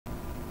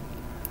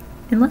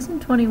In Lesson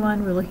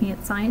 21, we're looking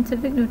at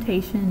scientific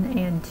notation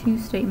and two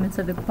statements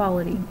of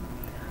equality.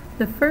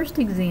 The first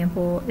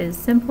example is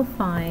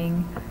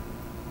simplifying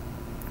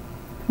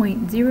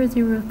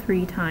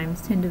 0.003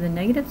 times 10 to the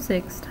negative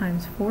 6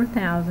 times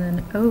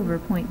 4,000 over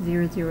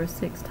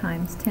 0.006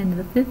 times 10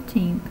 to the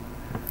 15th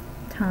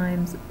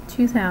times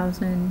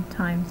 2,000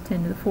 times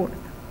 10 to the 4th.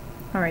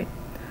 Alright,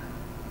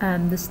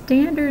 the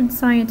standard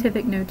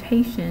scientific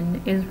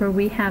notation is where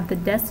we have the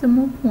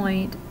decimal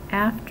point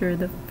after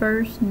the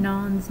first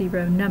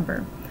non-zero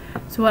number.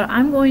 So what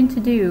I'm going to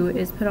do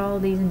is put all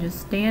of these in just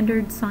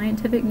standard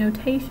scientific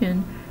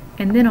notation,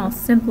 and then I'll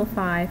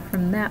simplify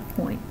from that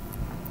point.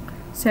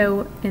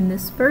 So in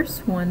this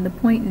first one, the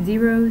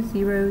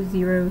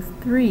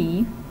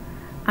 0.0003,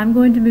 I'm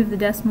going to move the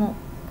decimal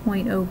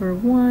point over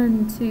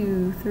 1,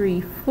 2, 3,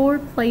 4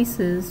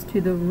 places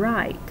to the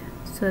right.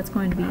 So that's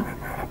going to be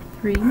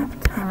 3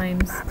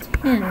 times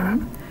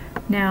 10.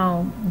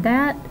 Now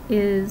that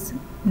is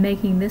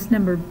making this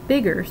number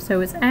bigger, so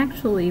it's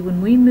actually,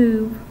 when we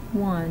move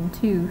 1,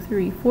 2,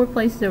 3, 4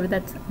 places over,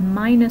 that's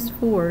minus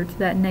 4 to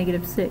that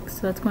negative 6,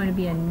 so that's going to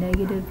be a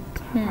negative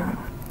 10.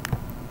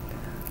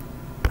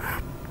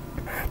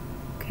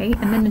 Okay,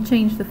 and then to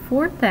change the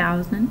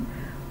 4,000,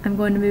 I'm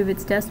going to move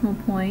its decimal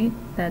point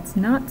that's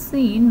not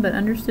seen but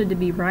understood to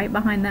be right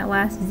behind that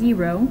last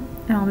zero,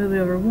 and I'll move it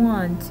over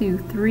 1, 2,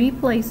 3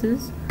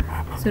 places,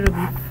 so it'll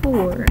be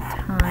 4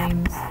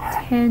 times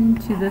 10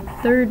 to the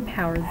third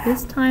power.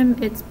 This time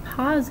it's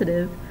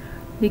positive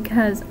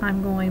because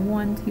I'm going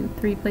 1, 2,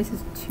 3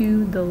 places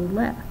to the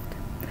left.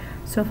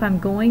 So if I'm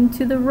going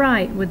to the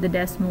right with the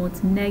decimal,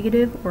 it's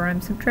negative, or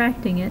I'm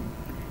subtracting it.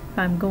 If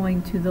I'm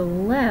going to the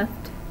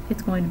left,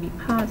 it's going to be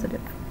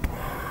positive.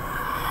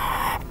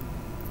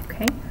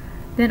 Okay,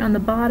 then on the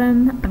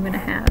bottom, I'm going to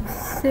have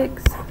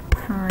 6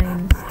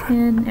 times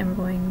 10, and we're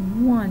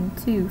going 1,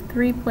 2,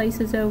 3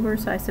 places over,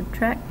 so I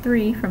subtract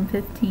 3 from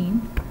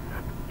 15,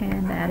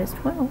 and that is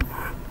 12.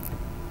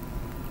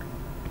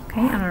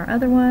 Okay, on our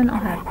other one, I'll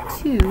have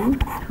 2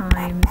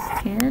 times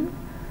 10,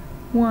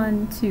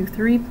 1, 2,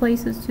 3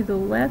 places to the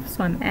left,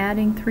 so I'm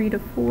adding 3 to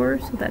 4,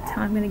 so that's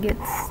how I'm going to get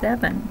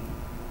 7.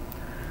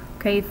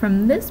 Okay,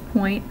 from this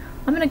point,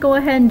 I'm going to go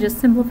ahead and just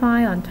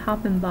simplify on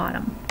top and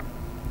bottom.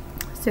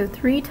 So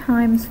 3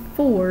 times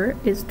 4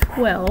 is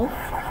 12.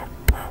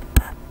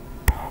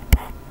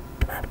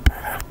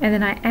 And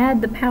then I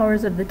add the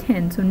powers of the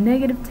 10. So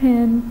negative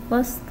 10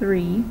 plus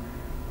 3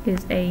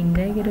 is a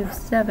negative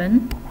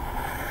 7.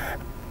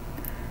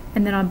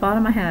 And then on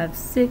bottom I have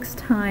 6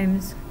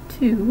 times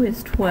 2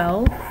 is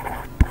 12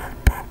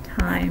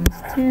 times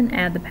 10.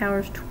 Add the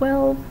powers,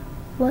 12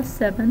 plus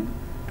 7.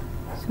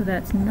 So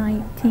that's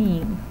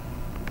 19.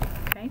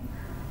 Okay.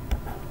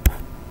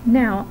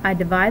 Now I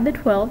divide the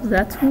 12s,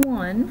 that's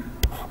 1.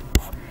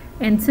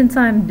 And since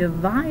I'm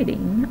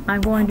dividing,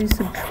 I'm going to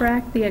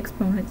subtract the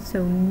exponents.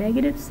 So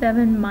negative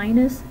 7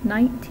 minus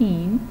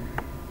 19,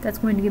 that's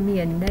going to give me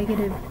a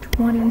negative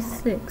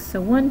 26.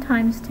 So 1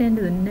 times 10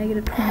 to the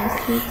negative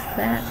 26,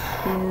 that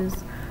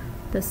is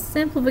the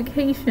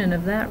simplification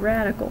of that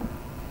radical.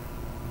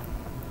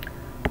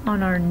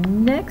 On our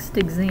next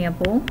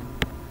example,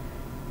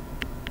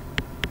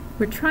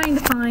 we're trying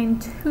to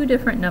find two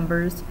different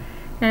numbers,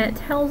 and it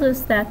tells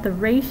us that the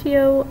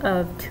ratio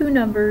of two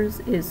numbers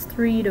is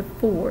 3 to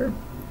 4,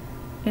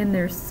 and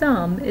their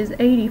sum is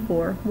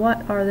 84.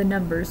 What are the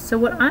numbers? So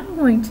what I'm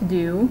going to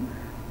do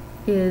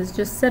is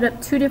just set up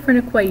two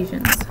different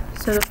equations.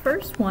 So the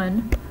first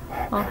one,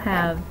 I'll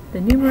have the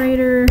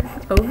numerator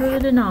over the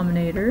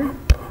denominator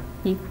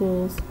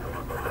equals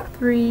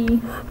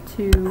 3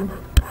 to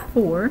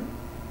 4,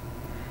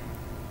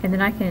 and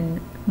then I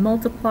can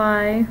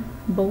multiply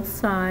both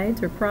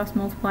sides, or cross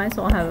multiply,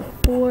 so I'll have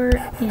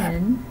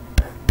 4n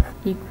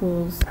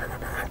equals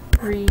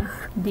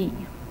 3d.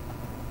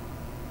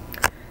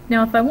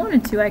 Now if I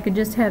wanted to, I could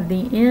just have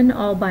the n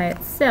all by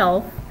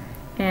itself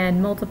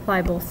and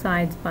multiply both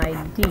sides by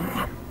d.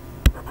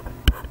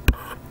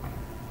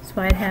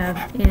 So I'd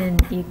have n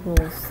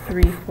equals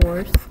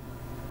 3/4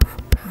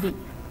 d,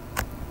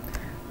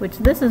 which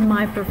this is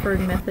my preferred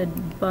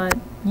method, but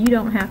you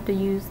don't have to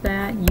use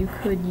that. You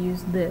could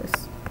use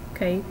this.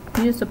 Okay,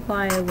 you just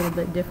apply a little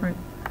bit different,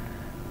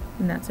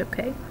 and that's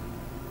okay.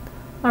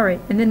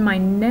 Alright, and then my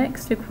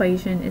next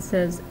equation, it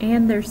says,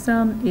 and their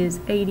sum is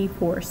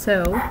 84.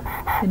 So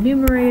the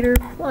numerator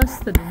plus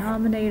the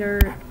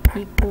denominator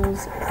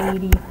equals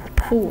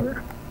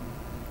 84.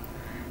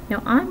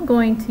 Now I'm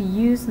going to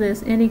use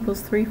this n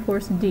equals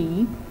 3/4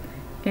 d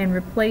and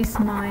replace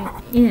my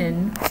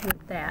n with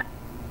that.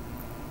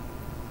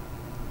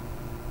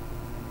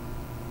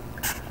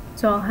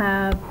 So I'll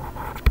have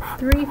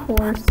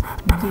 3/4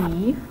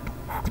 d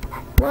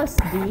plus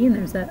d, and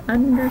there's that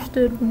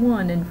understood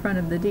 1 in front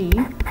of the d,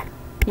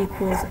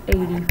 equals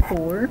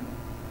 84.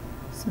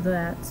 So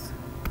that's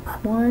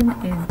 1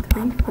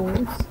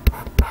 3/4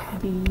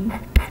 d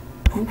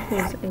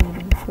equals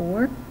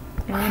 84.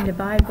 And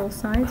divide both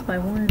sides by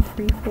 1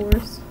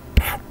 3/4.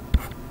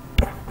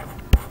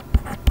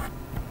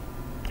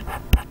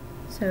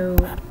 So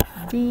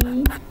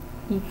d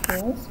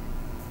equals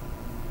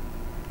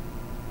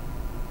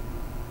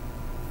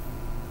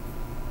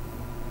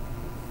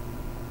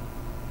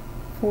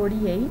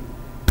 48,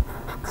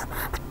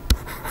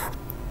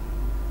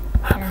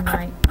 and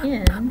my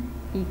n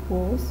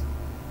equals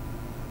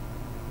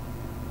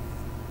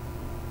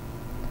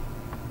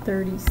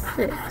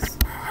 36.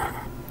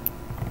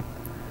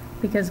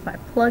 Because if I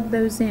plug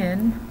those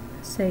in,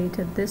 say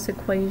to this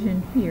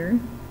equation here,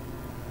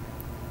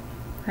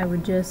 I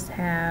would just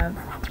have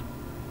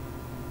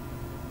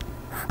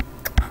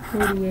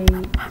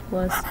 48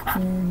 plus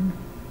n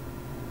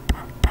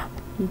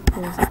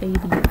equals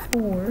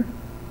 84.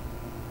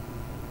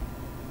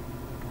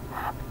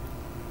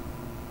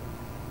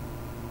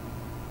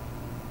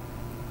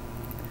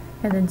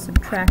 And then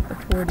subtract the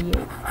 48.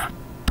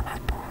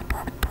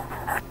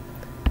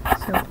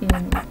 So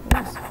n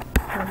equals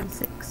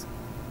 36.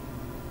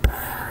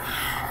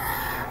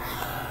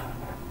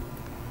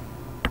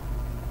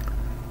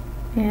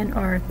 And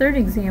our third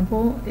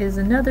example is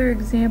another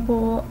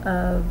example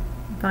of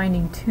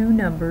finding two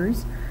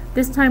numbers.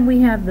 This time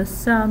we have the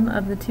sum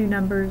of the two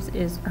numbers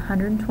is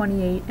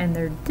 128 and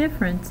their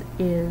difference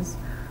is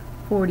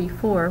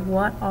 44.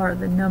 What are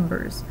the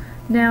numbers?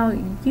 Now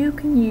you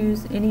can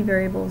use any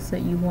variables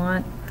that you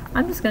want.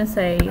 I'm just going to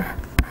say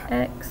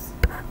x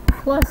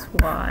plus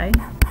y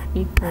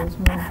equals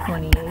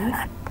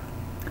 128.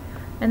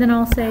 And then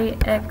I'll say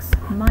x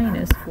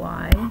minus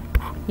y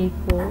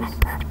equals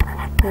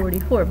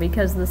 44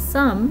 because the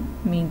sum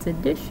means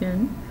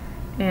addition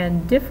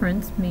and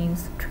difference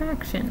means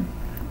subtraction.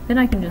 Then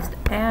I can just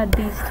add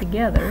these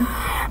together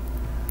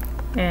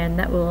and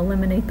that will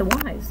eliminate the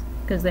y's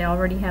because they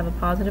already have a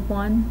positive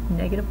 1,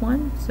 negative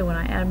 1. So when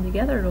I add them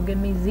together it'll give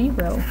me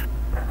 0.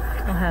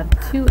 I'll have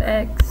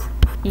 2x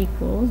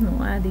equals, and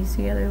we'll add these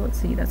together. Let's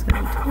see, that's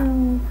going to be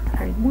 12,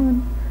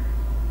 31,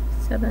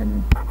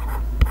 7.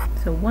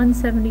 So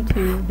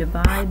 172,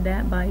 divide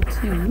that by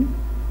 2.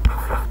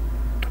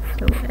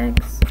 So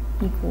x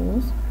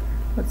equals,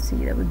 let's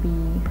see, that would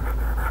be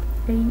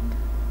 8,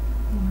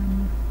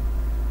 1.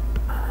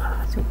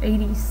 So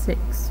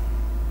 86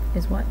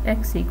 is what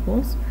x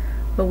equals.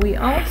 But we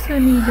also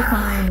need to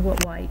find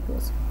what y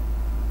equals.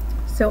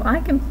 So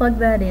I can plug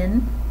that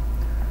in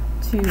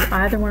to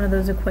either one of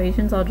those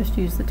equations. I'll just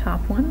use the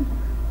top one.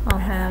 I'll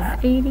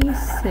have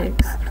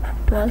 86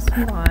 plus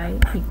y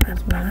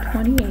equals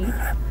 128.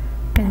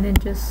 And then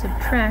just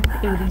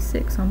subtract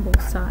 86 on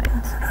both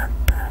sides.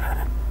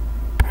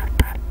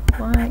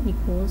 Y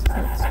equals,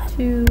 that's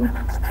 2,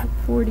 so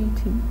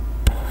 42.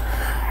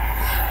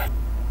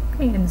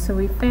 Okay, and so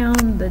we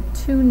found the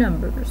two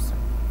numbers.